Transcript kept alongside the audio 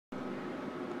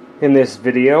In this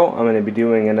video, I'm going to be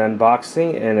doing an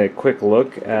unboxing and a quick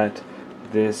look at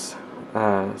this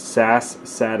SAS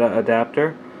SATA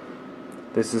adapter.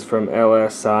 This is from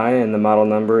LSI and the model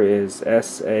number is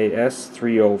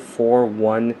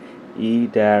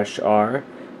SAS3041E-R.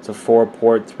 It's a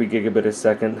 4-port 3 gigabit a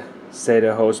second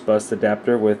SATA host bus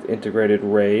adapter with integrated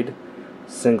RAID,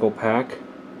 single pack.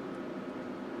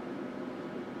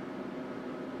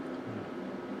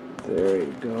 There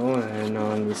you go, and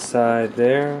on the side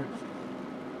there,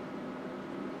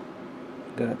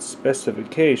 got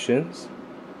specifications,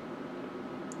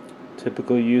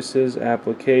 typical uses,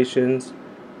 applications,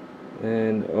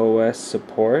 and OS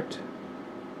support.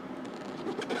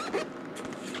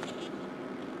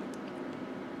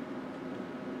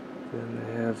 Then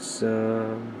they have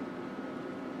some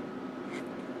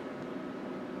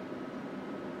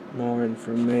more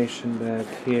information back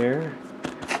here.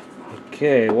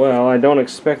 Okay, well, I don't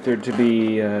expect there to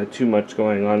be too much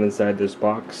going on inside this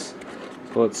box.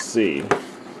 Let's see.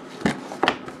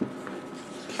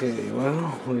 Okay,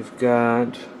 well, we've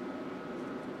got...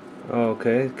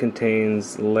 okay, it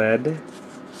contains lead.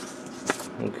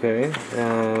 Okay,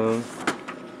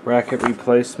 bracket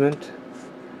replacement,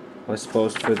 I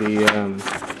suppose for the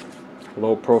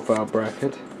low profile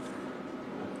bracket.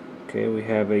 Okay, we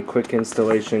have a quick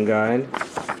installation guide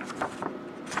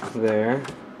there.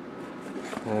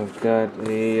 I've got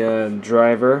a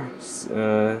driver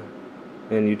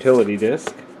and utility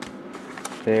disc.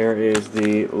 There is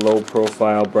the low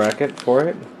profile bracket for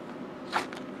it.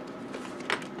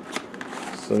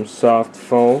 Some soft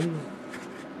foam.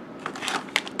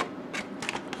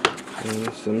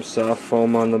 And some soft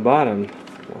foam on the bottom.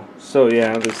 So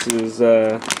yeah, this is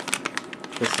the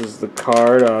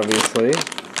card, obviously.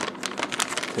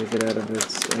 Take it out of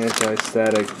its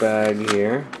anti-static bag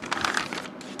here.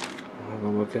 Have a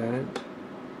look at it.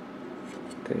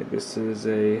 Okay, this is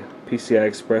a PCI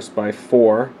Express by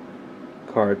 4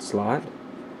 card slot,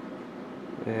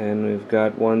 and we've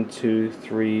got 1, 2,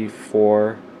 3,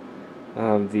 4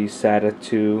 of the SATA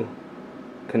 2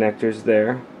 connectors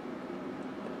there,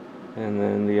 and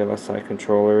then the LSI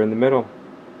controller in the middle.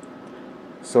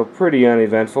 So pretty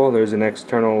uneventful. There's an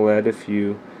external LED if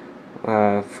you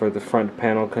for the front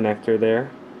panel connector there,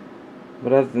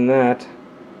 but other than that,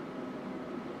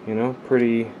 you know,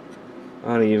 pretty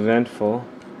uneventful.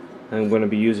 I'm going to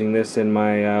be using this in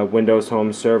my Windows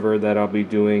Home server that I'll be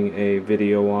doing a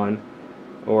video on,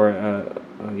 or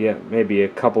yeah, maybe a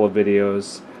couple of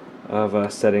videos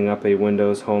of setting up a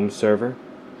Windows Home server.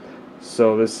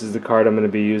 So this is the card I'm going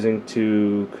to be using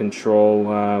to control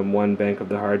one bank of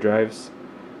the hard drives,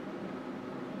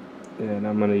 and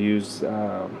I'm going to use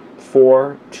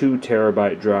 4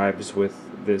 2-terabyte drives with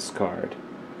this card.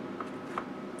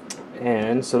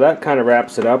 And so that kind of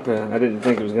wraps it up. I didn't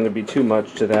think it was going to be too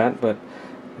much to that, but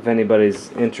if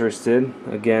anybody's interested,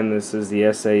 again, this is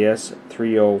the SAS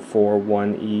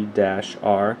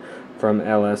 3041E-R from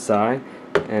LSI.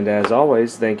 And as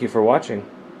always, thank you for watching.